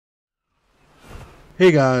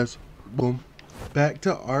Hey guys, boom, back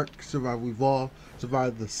to Ark Survival Evolve,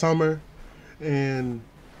 survived the summer, and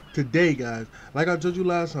today guys, like I told you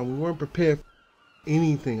last time, we weren't prepared for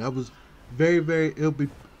anything. I was very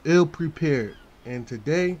ill prepared, and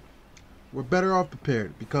today we're better off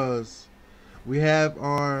prepared because we have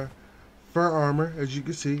our fur armor. As you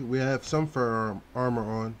can see, we have some armor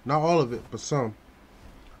on, not all of it, but some.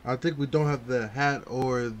 I think we don't have the hat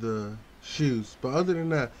or the shoes, but other than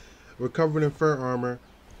that, we're covered in fur armor.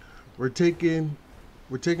 We're taking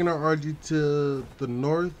our RG to the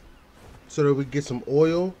north so that we get some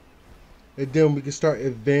oil, and then we can start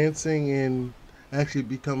advancing and actually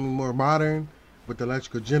becoming more modern with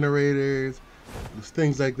electrical generators,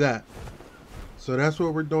 things like that. So that's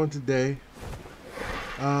what we're doing today.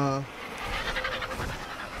 We're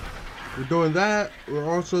doing that. We're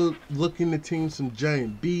also looking to tame some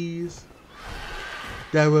giant bees.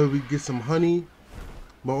 That way we get some honey.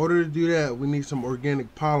 But in order to do that, we need some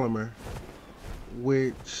organic polymer,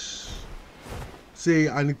 which, see,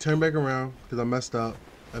 I need to turn back around because I messed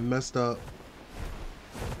up.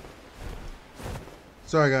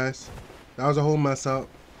 Sorry guys, that was a whole mess up.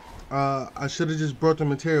 I should have just brought the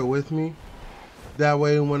material with me. That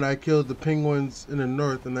way when I kill the penguins in the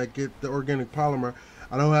north and I get the organic polymer,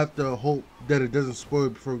 I don't have to hope that it doesn't spoil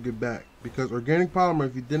before we get back. Because organic polymer,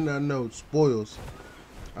 if you did not know, it spoils.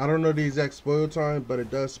 I don't know the exact spoil time, but it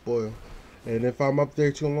does spoil. And if I'm up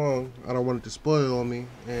there too long, I don't want it to spoil on me,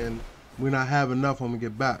 and we not have enough when we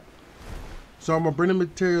get back. So I'm gonna bring the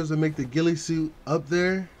materials and make the ghillie suit up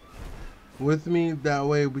there with me. That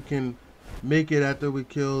way we can make it after we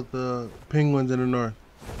kill the penguins in the north.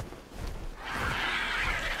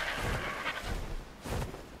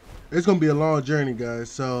 It's gonna be a long journey, guys.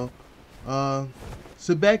 So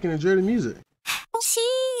sit back and enjoy the music.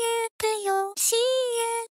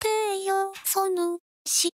 その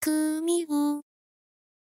仕組みを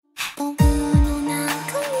僕の中に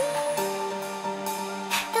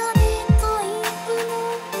誰かいるの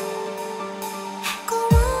壊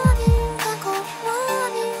れ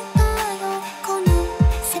たよこの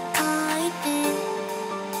世界で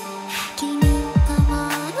君が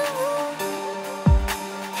悪い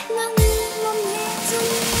何も見えず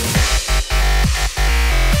に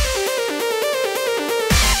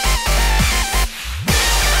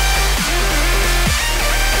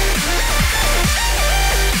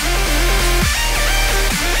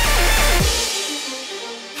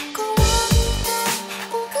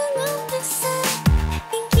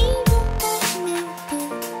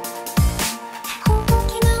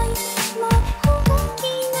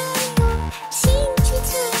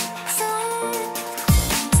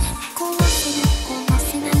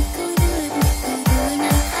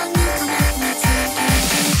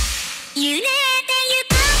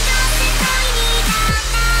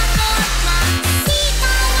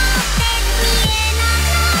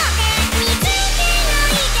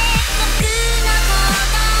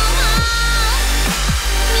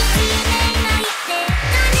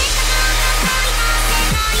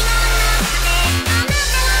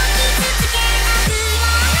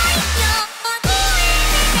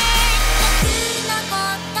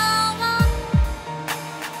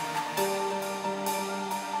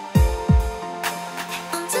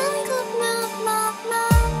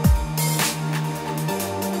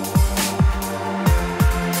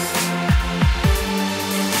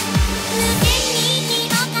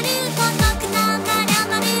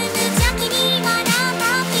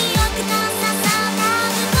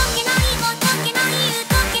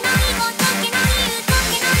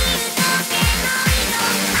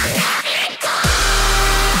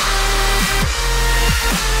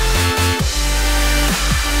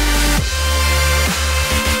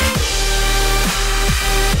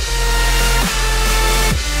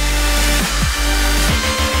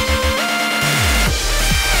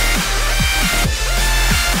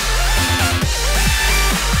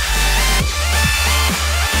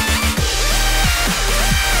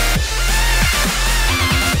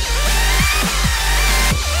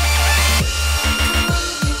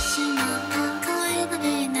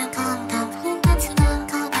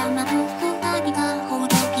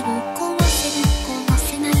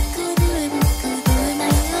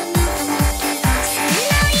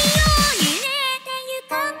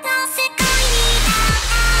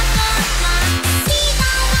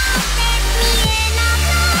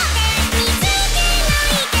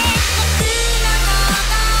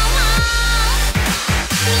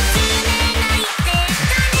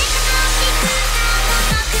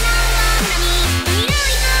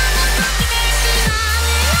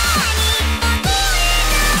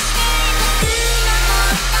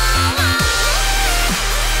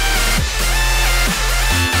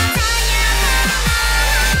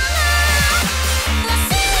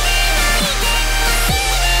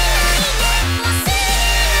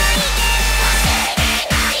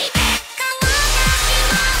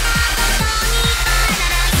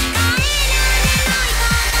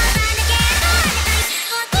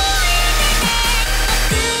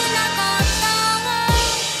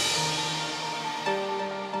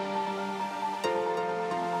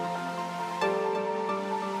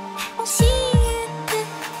教えて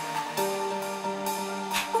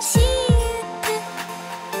教えて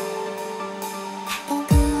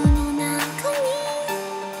僕の中に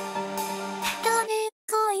誰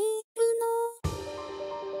かいるの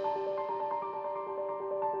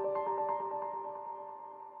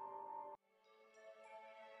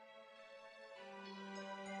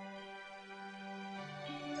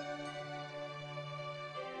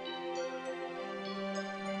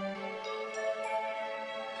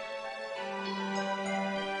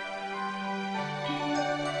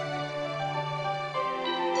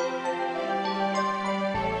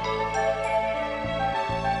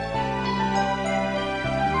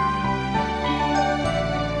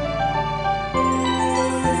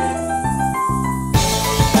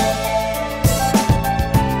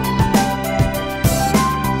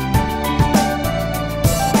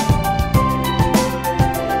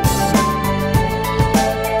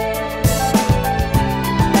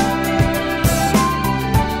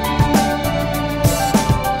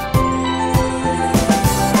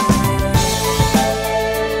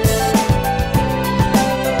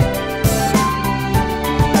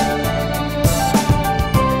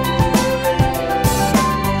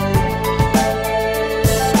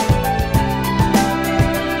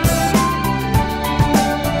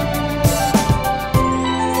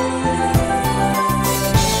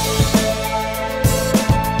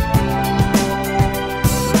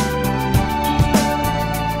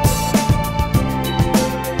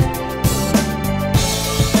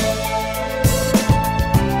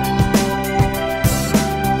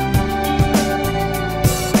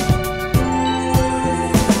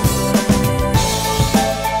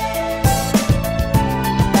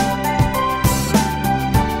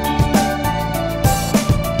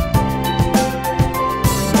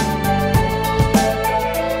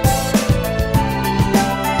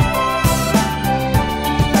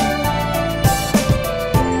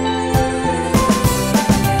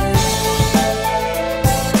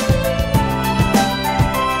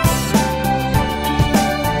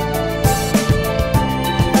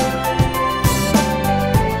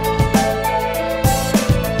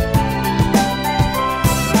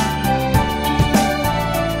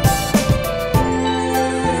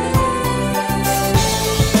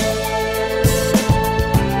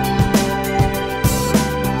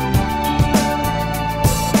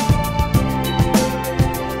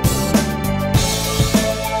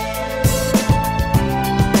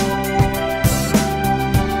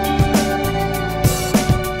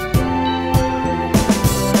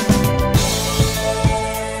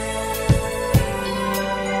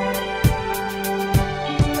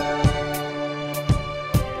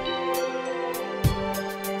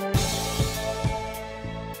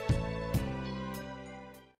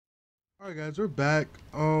Alright guys, we're back.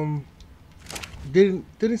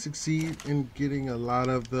 Didn't succeed in getting a lot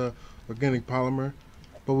of the organic polymer,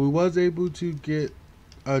 but we was able to get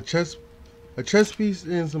a chest piece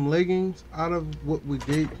and some leggings out of what we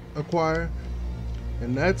did acquire,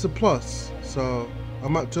 and that's a plus. So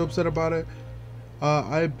I'm not too upset about it.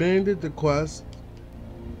 I abandoned the quest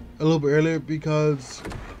a little bit earlier because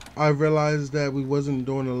I realized that we wasn't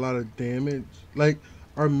doing a lot of damage. Like,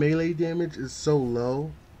 our melee damage is so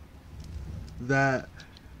low that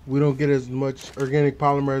we don't get as much organic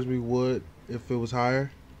polymer as we would if it was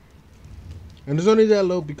higher. And it's only that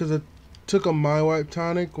low because I took a mind wipe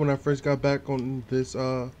tonic when I first got back on this.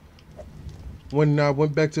 When I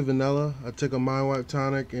went back to vanilla, I took a mind wipe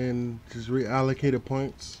tonic and just reallocated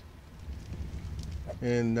points,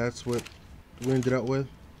 and that's what we ended up with.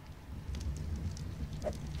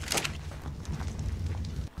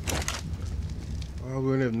 Oh,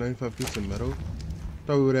 we only have 95 pieces of metal.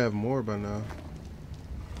 Thought we would have more by now.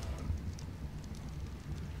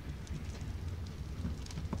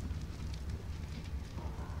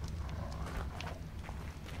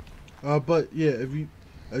 But yeah,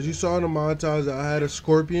 as you saw in the montage, I had a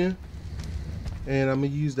scorpion, and I'm gonna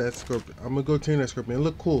use that scorpion. I'm gonna go tame that scorpion. It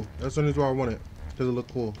looked cool. That's the only reason why I want it, because it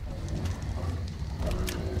looked cool.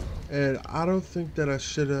 And I don't think that I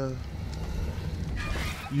should have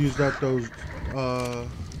used up those.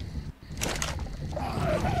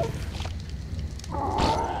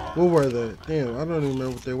 What were they? Damn, I don't even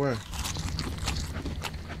remember what they were.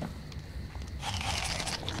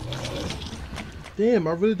 Damn,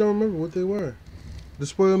 I really don't remember what they were. The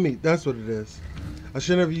spoiled meat, that's what it is. I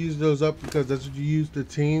should never use those up because that's what you use to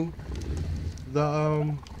team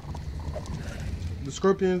the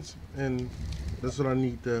scorpions, and that's what I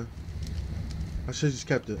need to. I should just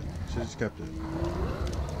kept it.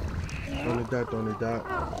 Don't need that, don't need that.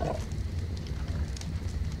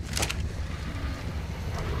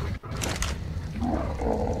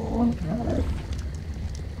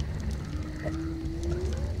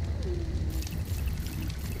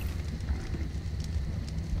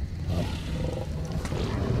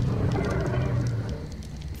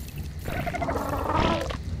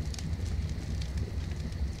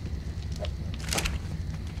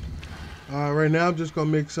 Right now I'm just gonna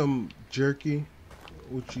make some jerky.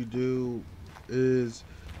 What you do is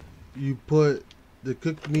you put the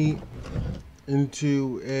cooked meat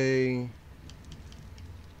into a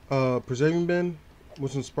preserving bin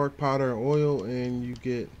with some spark powder and oil, and you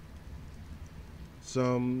get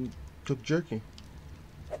some cooked jerky.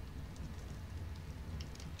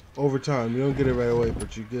 Over time, you don't get it right away,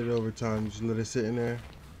 but you get it over time. You just let it sit in there,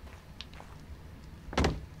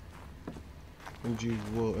 and you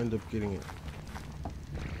will end up getting it.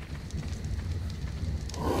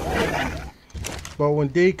 But when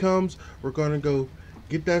day comes, we're gonna go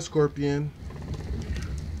get that scorpion,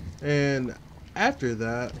 and after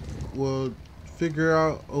that, we'll figure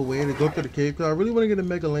out a way to go through the cave, because I really want to get a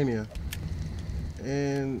Megalania.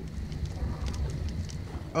 And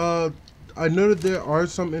I know that there are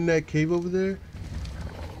some in that cave over there,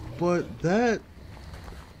 but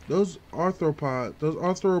those arthropods, those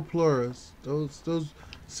arthropluras, those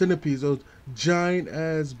centipedes, those giant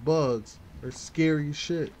ass bugs are scary as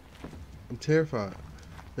shit. I'm terrified.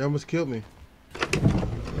 They almost killed me.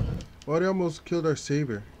 Well, they almost killed our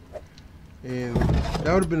saber, and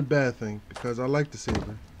that would have been a bad thing because I like the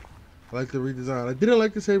saber. I like the redesign. I didn't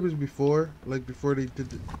like the sabers before, like before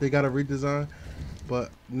they got a redesign,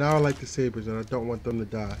 but now I like the sabers and I don't want them to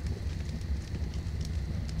die.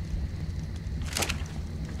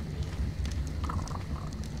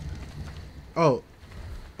 Oh,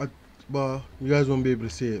 well, you guys won't be able to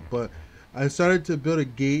see it, but I started to build a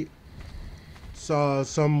gate. Saw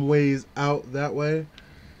some ways out that way.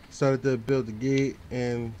 Started to build the gate,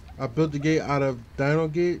 and I built the gate out of dino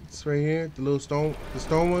gates right here, the stone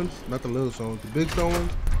ones, not the little stones, the big stone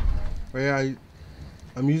ones. Right here,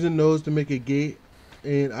 I'm using those to make a gate,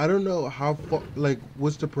 and I don't know how far, like,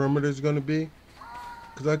 what's the perimeter is gonna be,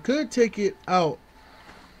 because I could take it out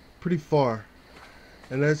pretty far,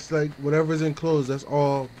 and that's like whatever's enclosed. That's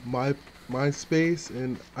all my space,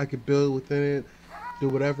 and I could build within it, do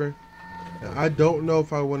whatever. And I don't know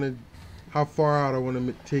if I want to, how far out I want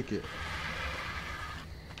to take it.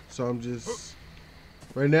 So I'm just,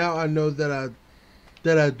 right now I know that I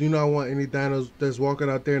do not want any dinos that's walking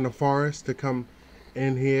out there in the forest to come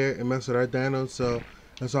in here and mess with our dinos. So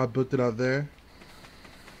that's why I built it out there.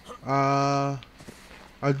 I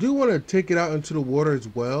do want to take it out into the water as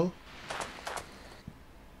well.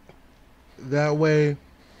 That way,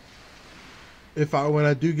 when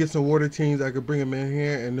I do get some water teams, I could bring them in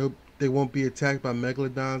here and they won't be attacked by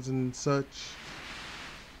megalodons and such.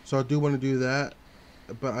 So I do want to do that,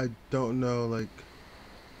 but I don't know, like,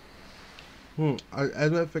 as a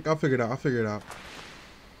matter of fact, I'll figure it out.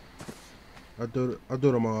 I'll do it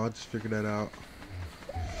tomorrow. I'll just figure that out.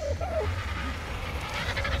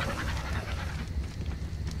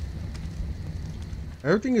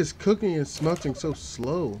 Everything is cooking and smelting so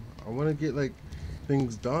slow. I want to get, like,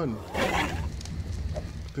 things done.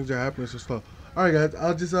 Things are happening so slow. Alright guys,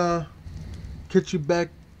 I'll just catch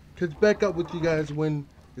back up with you guys when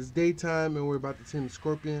it's daytime and we're about to tame the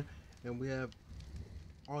scorpion and we have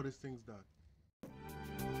all these things done.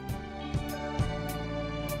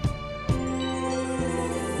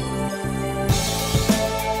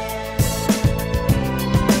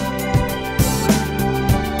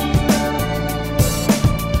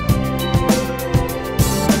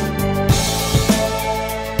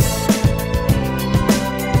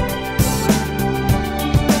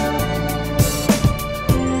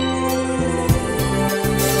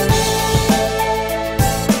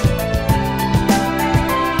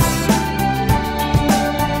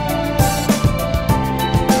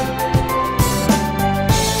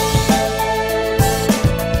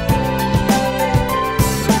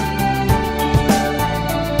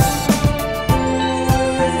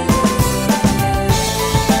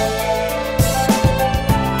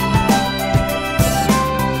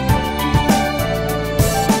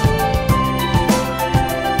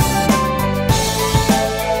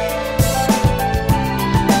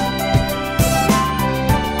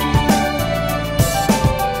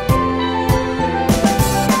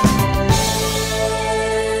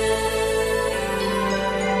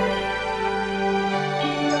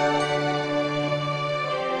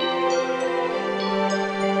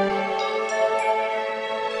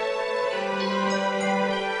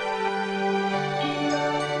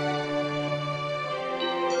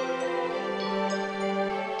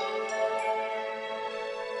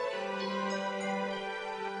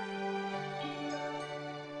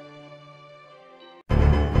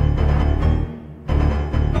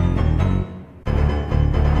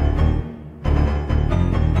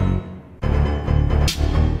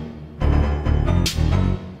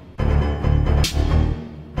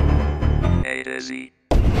 A to Z.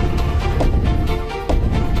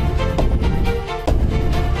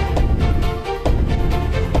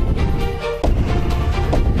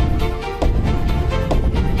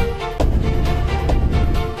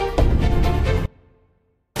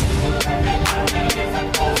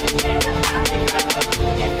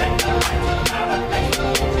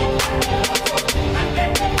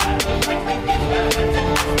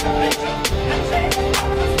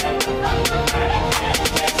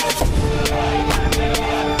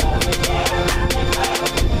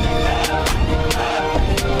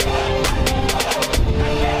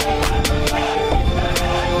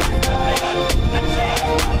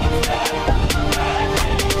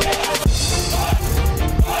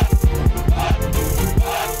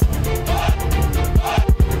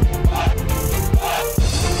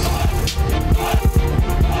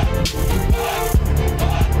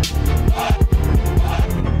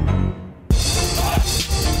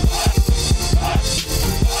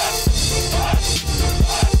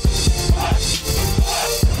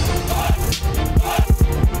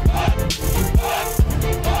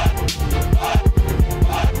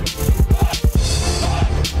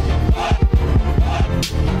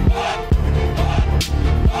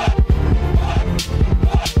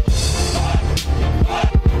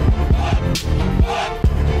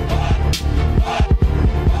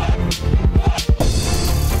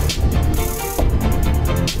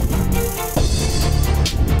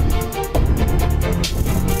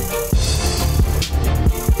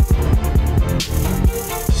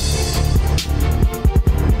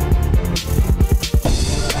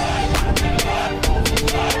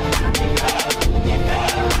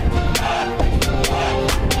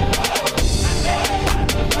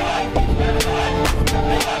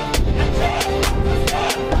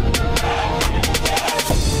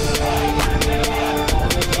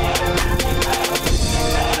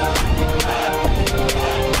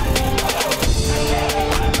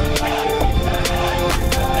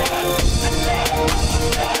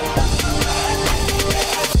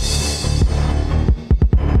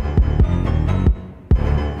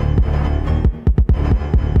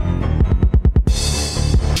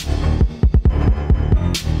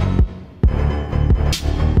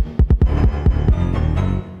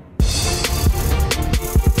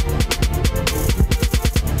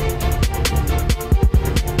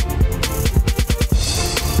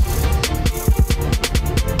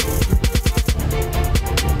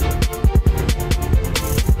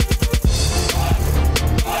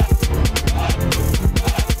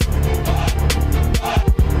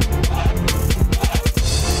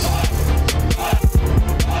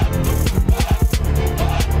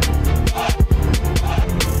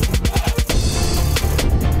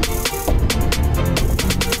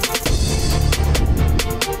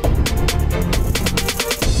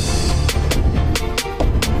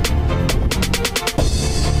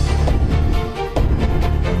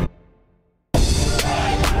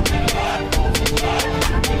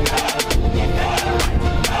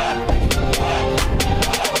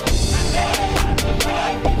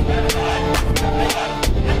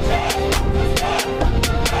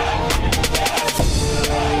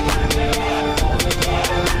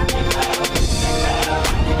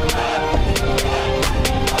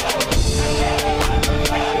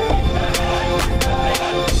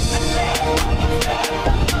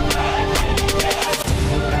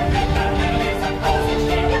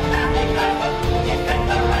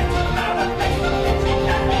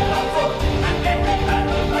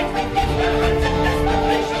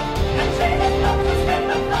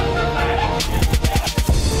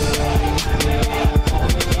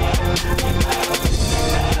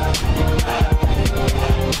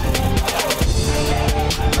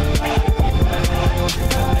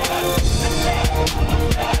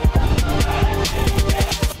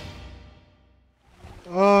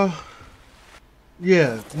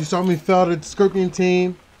 Yeah, you saw me fell to the scorpion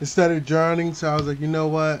team instead of drowning, so I was like, you know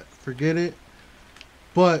what? Forget it.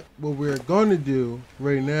 But what we're going to do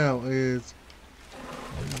right now is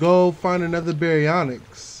go find another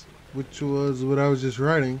baryonyx, which was what I was just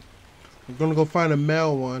writing. I'm going to go find a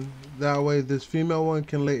male one. That way this female one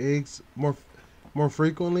can lay eggs more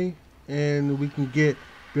frequently, and we can get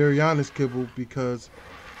baryonyx kibble, because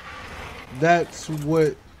that's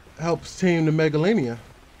what helps tame the megalania.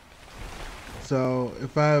 So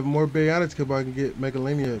if I have more baryonyx kibble, I can get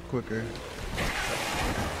megalania quicker.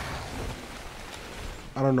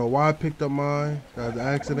 I don't know why I picked up mine. That was an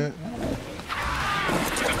accident.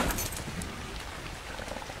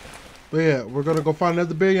 But yeah, we're gonna go find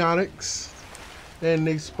another baryonyx. And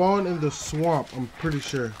they spawn in the swamp, I'm pretty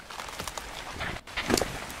sure.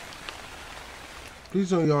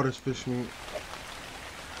 Please don't y'all this fish meat.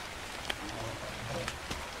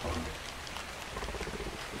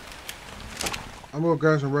 I'm gonna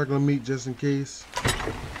grab some regular meat just in case.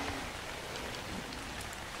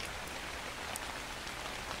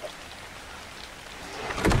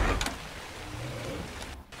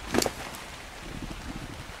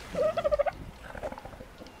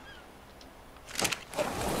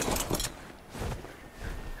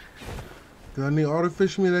 I need all the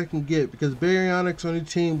fish meat I can get, because baryonyx only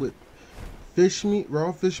team with fish meat,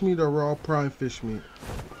 raw fish meat, or raw prime fish meat.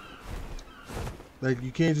 Like,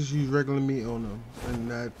 you can't just use regular meat on them, and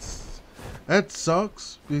that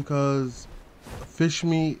sucks, because fish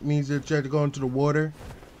meat means that you have to go into the water,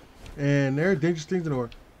 and there are dangerous things in the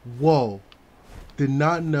water. Whoa! Did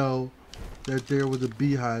not know that there was a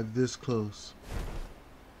beehive this close.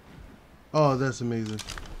 Oh, that's amazing.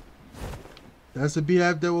 That's the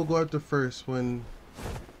beehive that will go after first when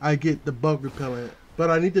I get the bug repellent. But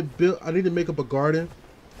I need to make up a garden,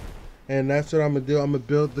 and that's what I'm gonna do. I'm gonna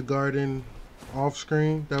build the garden off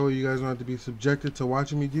screen. That way you guys don't have to be subjected to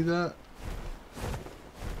watching me do that.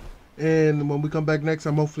 And when we come back next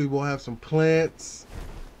time, hopefully we'll have some plants,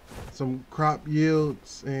 some crop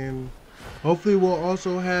yields, and hopefully we'll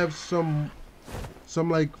also have some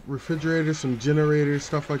like refrigerators, some generators,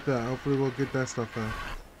 stuff like that. Hopefully we'll get that stuff in.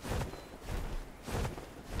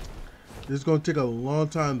 This is going to take a long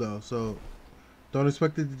time though, so don't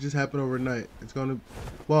expect it to just happen overnight. It's going to,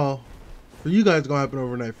 well, for you guys it's going to happen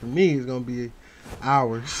overnight. For me, it's going to be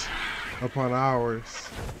hours upon hours.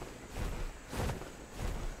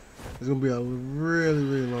 It's going to be a really,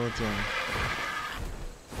 really long time.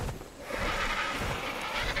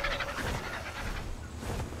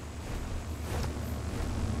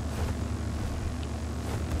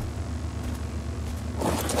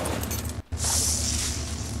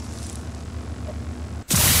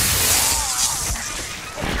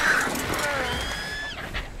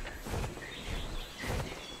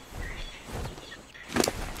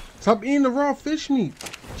 Stop eating the raw fish meat.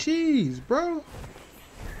 Jeez, bro.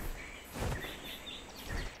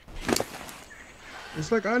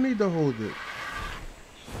 It's like I need to hold it.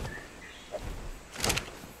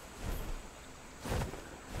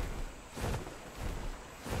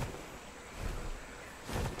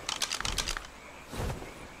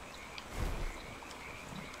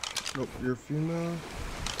 Nope, you're female.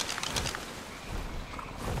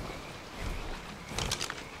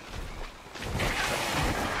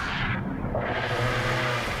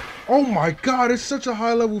 Oh my god, it's such a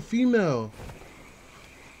high level female.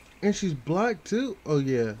 And she's black too? Oh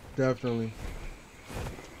yeah, definitely.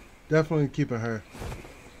 Definitely keeping her.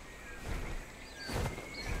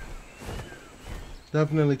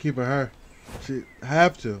 Definitely keeping her. I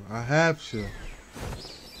have to.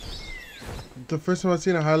 The first time I've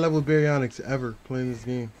seen a high level baryonyx ever playing this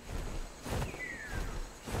game.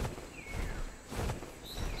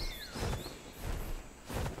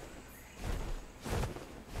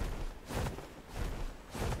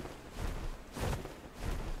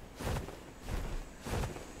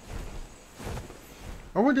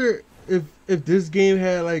 I wonder if this game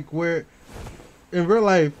had like where in real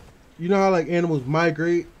life, you know how like animals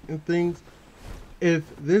migrate and things. If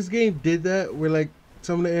this game did that, where like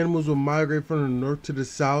some of the animals will migrate from the north to the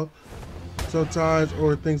south sometimes,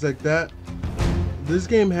 or things like that. This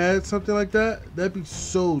game had something like that. That'd be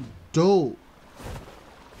so dope.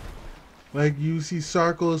 Like you see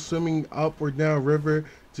Sarkos swimming up or down river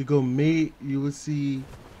to go mate. You would see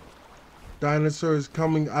dinosaurs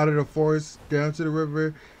coming out of the forest down to the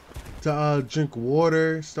river to drink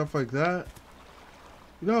water, stuff like that.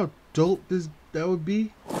 You know how dope that would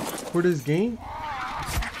be for this game?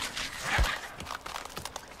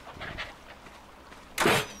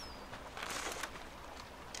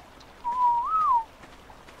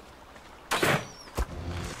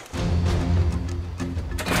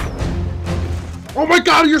 Oh my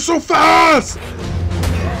god, you're so fast!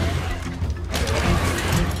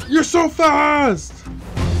 You're so fast!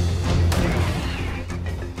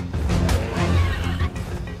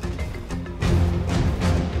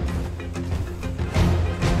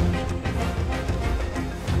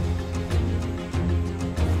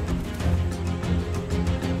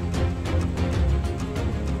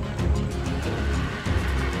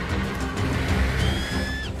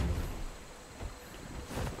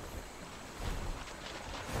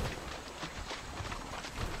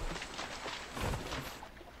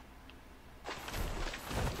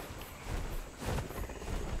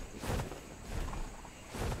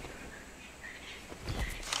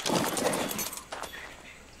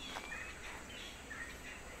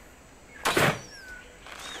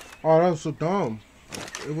 Oh, that was so dumb.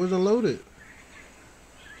 It wasn't loaded.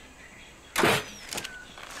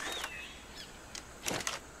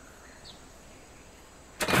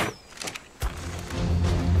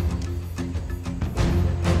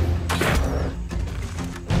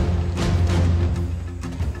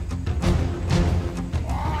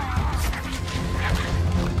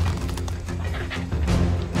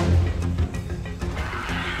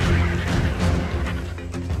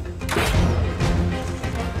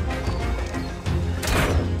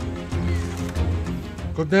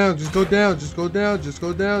 Go down, just go down, just go down, just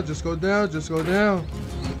go down, just go down, just go down.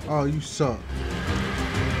 Oh, you suck.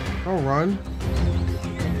 Don't run.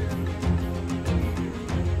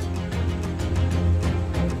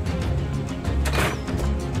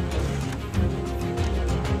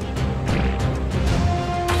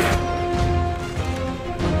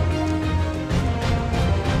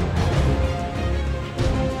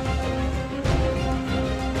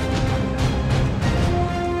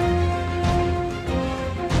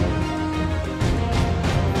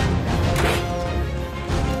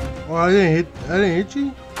 Oh, I didn't hit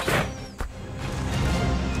you?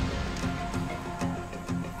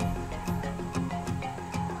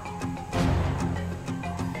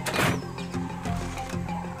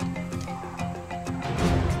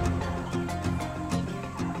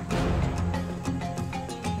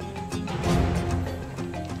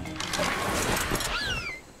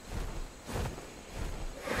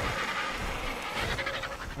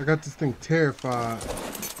 I got this thing terrified.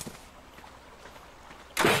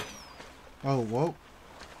 Oh, whoa.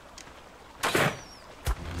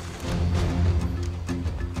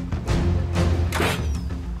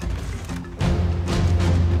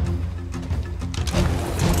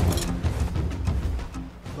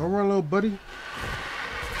 Don't run, little buddy.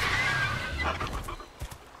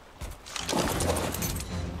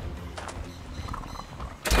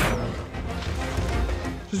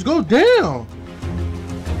 Just go down.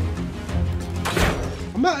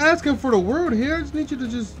 I'm not asking for the world here. I just need you to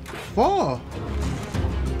just fall.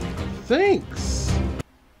 Thanks.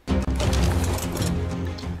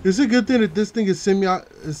 It's a good thing that this thing is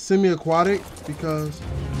semi-aquatic, because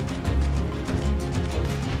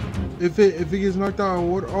if it gets knocked out in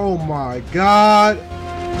water, oh my god.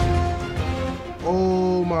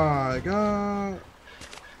 Oh my god.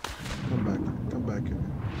 Come back here. Come back here.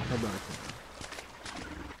 Come back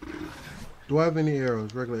here. Do I have any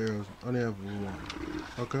arrows? Regular arrows? I only have one.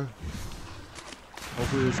 Okay.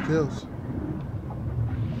 Hopefully this kills.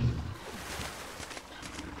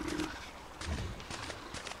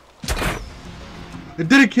 It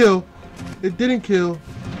didn't kill. It didn't kill.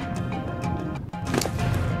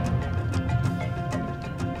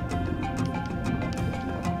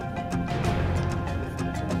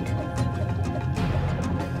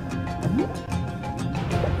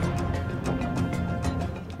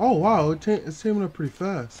 Oh wow, it's teaming up pretty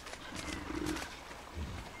fast.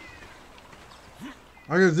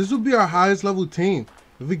 I guess this would be our highest level team.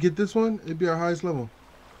 If we get this one, it'd be our highest level.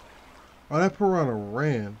 Oh, that piranha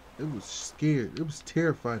ran. It was scared. It was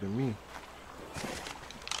terrified of me.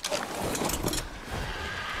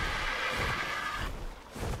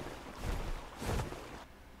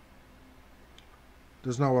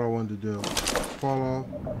 That's not what I wanted to do. Fall off.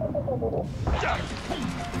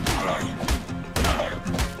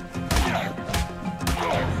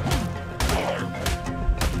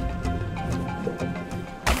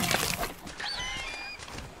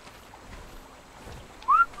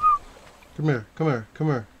 Come here, come here, come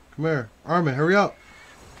here, come here. Armin, hurry up.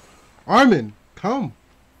 Armin, come.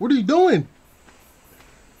 What are you doing?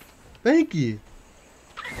 Thank you.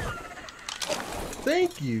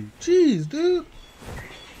 Thank you. Jeez, dude.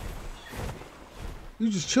 You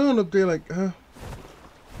just chilling up there like, huh?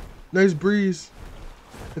 Nice breeze.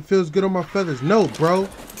 It feels good on my feathers. No, bro.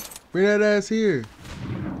 Bring that ass here.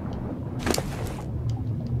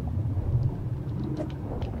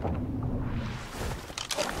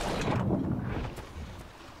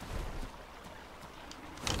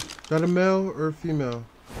 that a male or a female?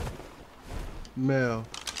 Male.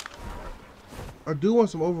 I do want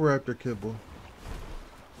some Oviraptor kibble.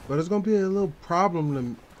 But it's gonna be a little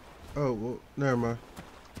problem to... Oh, well, never mind.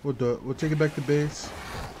 We'll do it. We'll take it back to base.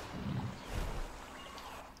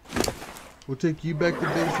 We'll take you back to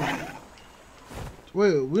base.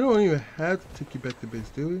 Wait, we don't even have to take you back to base,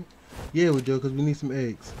 do we? Yeah, we do, because we need some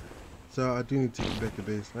eggs. So I do need to take you back to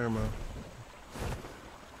base. Never mind.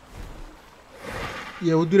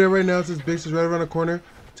 Yeah, we'll do that right now since base is right around the corner.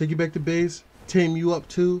 Take you back to base. Tame you up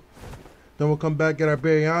too. Then we'll come back, get our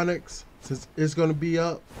baryonyx since it's going to be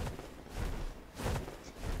up.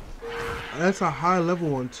 That's a high level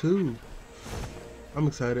one too. I'm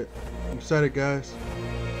excited. I'm excited, guys.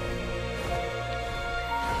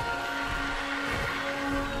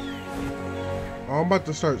 Oh, I'm about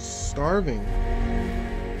to start starving.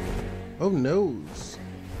 Oh noes.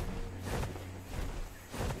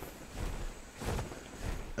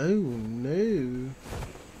 Oh no.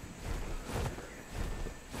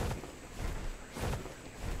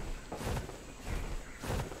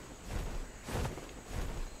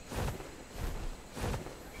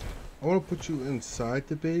 I want to put you inside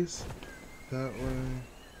the base. That way.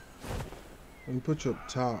 Let me put you up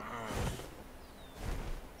top.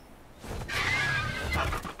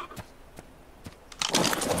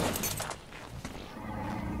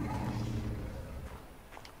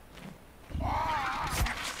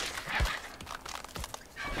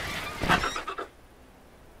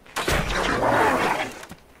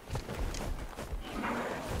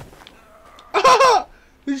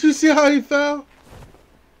 Did you see how he fell?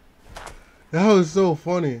 That was so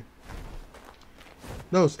funny.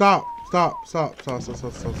 No, stop.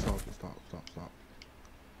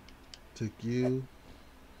 Take you.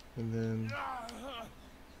 And then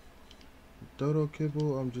Dodo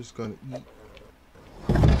kibble, I'm just gonna eat.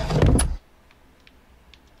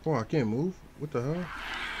 Oh, I can't move? What the hell?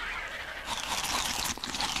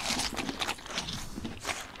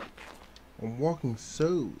 I'm walking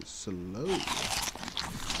so slow.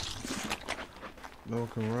 No one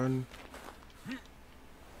can run.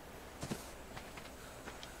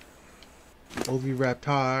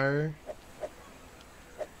 Oviraptor.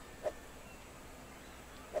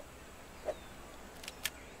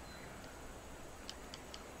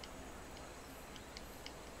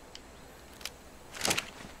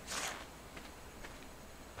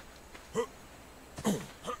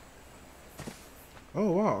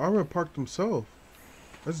 Oh wow, Armin parked himself.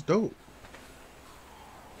 That's dope.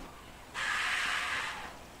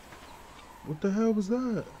 What the hell was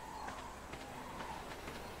that?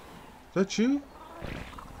 Is that you?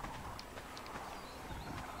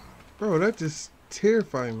 Bro, that just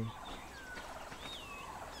terrified me.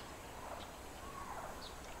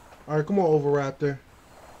 Alright, come on, Oviraptor.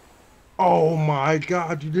 Oh my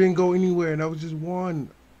god, you didn't go anywhere and that was just one.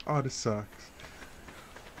 Oh, this sucks.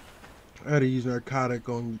 I had to use narcotic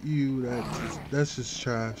on you. That's just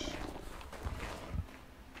trash.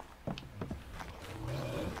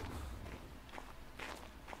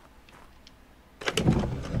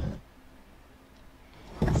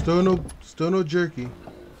 Still no jerky.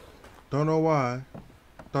 Don't know why.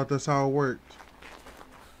 Thought that's how it worked.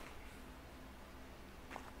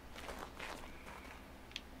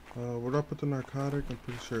 Where'd I put the narcotic? I'm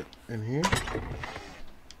pretty sure in here.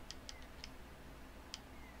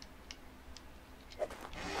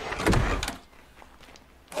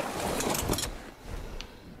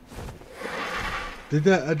 I did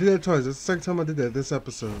that twice. That's the second time I did that this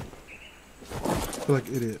episode. I feel like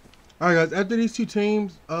an idiot. Alright guys, after these two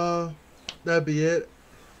teams, that'd be it.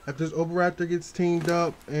 After this Oviraptor gets teamed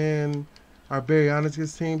up and our Baryonyx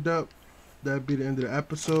gets teamed up, that'd be the end of the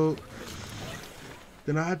episode.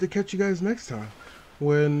 Then I have to catch you guys next time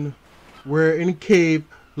when we're in a cave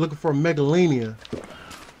looking for a Megalania.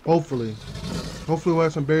 Hopefully we'll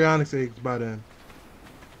have some Baryonyx eggs by then.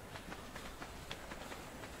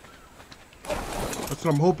 That's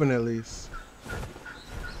what I'm hoping at least.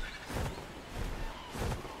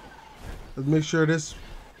 Let's make sure this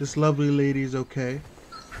lovely lady is okay.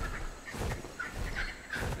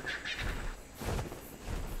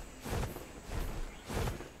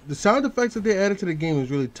 The sound effects that they added to the game is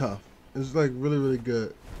really tough. It's like really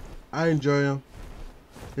good. I enjoy them.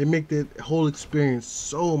 They make the whole experience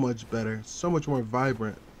so much better, so much more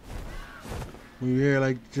vibrant. When you hear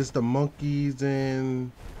like just the monkeys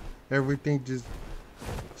and everything just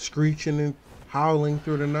screeching and howling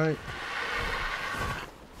through the night.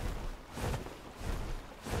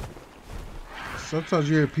 Sometimes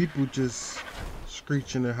you hear people just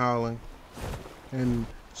screeching and howling and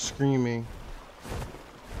screaming.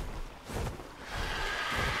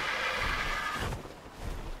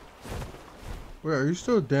 Wait, are you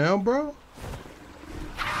still down, bro?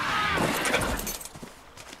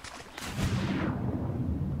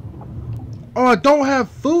 Oh, I don't have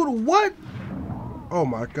food? What? Oh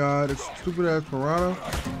my god, it's stupid ass piranha.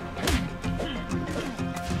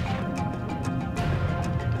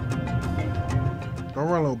 Don't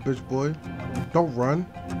run, little bitch boy. Don't run.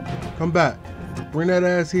 Come back. Bring that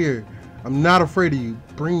ass here. I'm not afraid of you.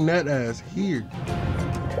 Bring that ass here.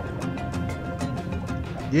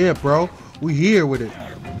 Yeah, bro. We here with it.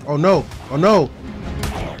 Oh no. Oh no.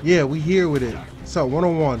 Yeah, we here with it. So,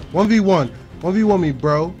 1-on-1. 1v1. 1v1 me,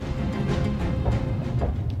 bro.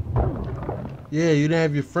 Yeah, you didn't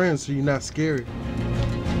have your friends, so you're not scary.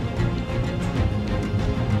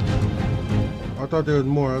 I thought there was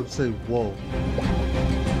more. I would say, whoa.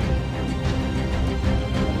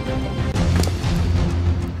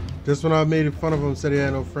 Just when I made fun of him, said he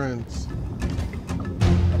had no friends.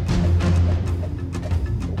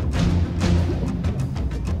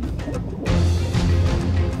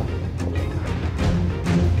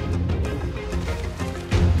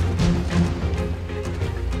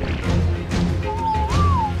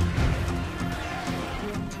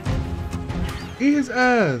 Eat his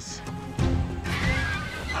ass.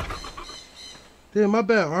 Damn, my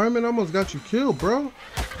bad, Armin. I almost got you killed, bro.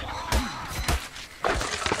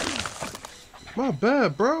 My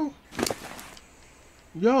bad, bro.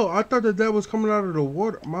 Yo, I thought that was coming out of the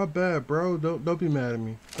water. My bad, bro. Don't be mad at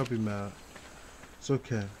me. Don't be mad. It's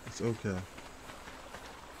okay. It's okay.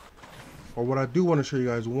 Or what I do want to show you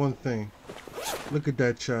guys one thing. Look at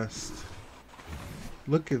that chest.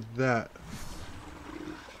 Look at that.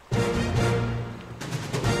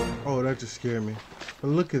 Oh, that just scared me. But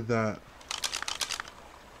look at that.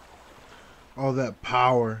 All that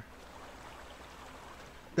power.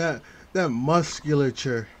 That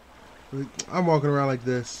musculature. I'm walking around like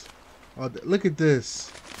this. Oh, look at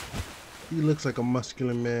this. He looks like a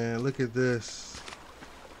muscular man. Look at this.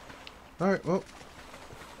 Alright, well.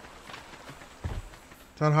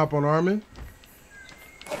 Time to hop on Armin.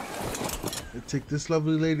 And take this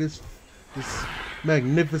lovely lady, this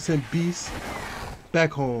magnificent beast,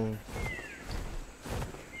 back home.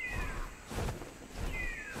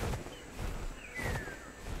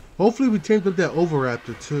 Hopefully we tamed up that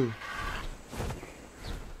Oviraptor too.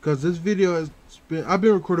 Because this video has been, I've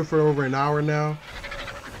been recording for over an hour now.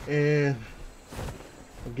 And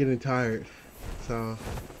I'm getting tired. So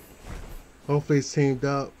hopefully it's tamed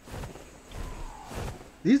up.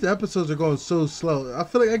 These episodes are going so slow. I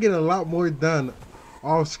feel like I get a lot more done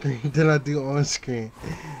off screen than I do on screen.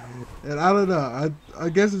 And I don't know. I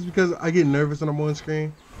guess it's because I get nervous when I'm on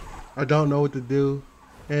screen. I don't know what to do.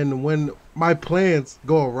 And when my plans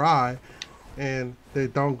go awry and they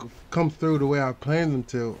don't come through the way I planned them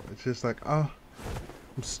to, it's just like, oh,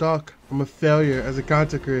 I'm stuck. I'm a failure as a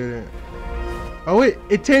content creator. Oh wait,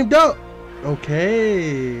 it tamed up.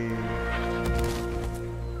 Okay.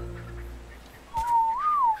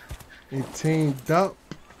 It tamed up,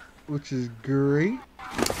 which is great.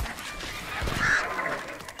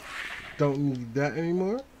 Don't need that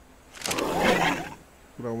anymore.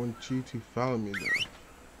 But I want you to follow me though.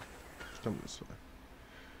 Come this way.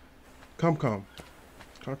 Come,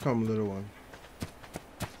 little one.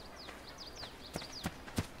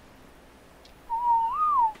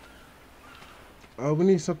 We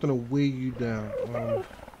need something to weigh you down. Matter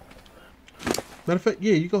of fact,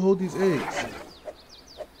 yeah, you can hold these eggs.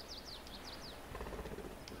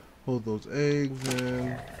 Hold those eggs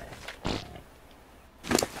and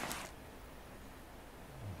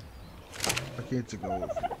I can't take over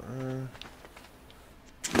from her.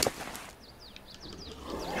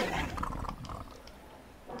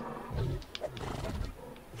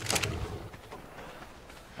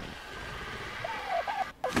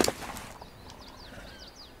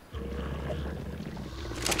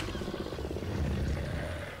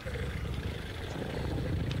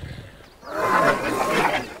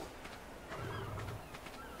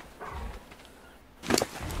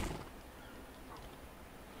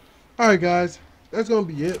 Alright guys, that's going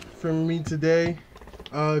to be it from me today.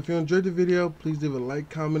 If you enjoyed the video, please leave a like,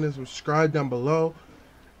 comment, and subscribe down below.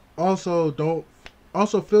 Also,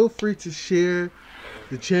 feel free to share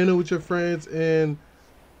the channel with your friends and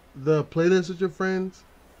the playlist with your friends.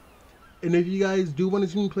 And if you guys do want to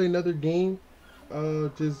see me play another game,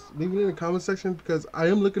 just leave it in the comment section because I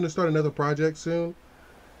am looking to start another project soon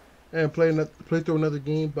and play through another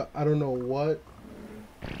game, but I don't know what.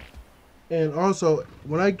 And also,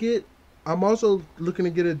 I'm also looking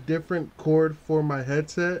to get a different cord for my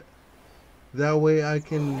headset. That way I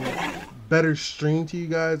can better stream to you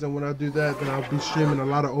guys. And when I do that, then I'll be streaming a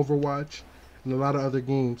lot of Overwatch and a lot of other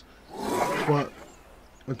games. But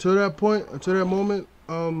until that point, until that moment,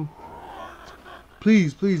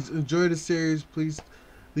 please enjoy the series. Please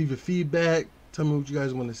leave your feedback. Tell me what you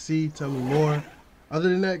guys want to see. Tell me more. Other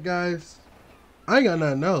than that, guys, I ain't got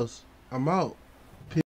nothing else. I'm out.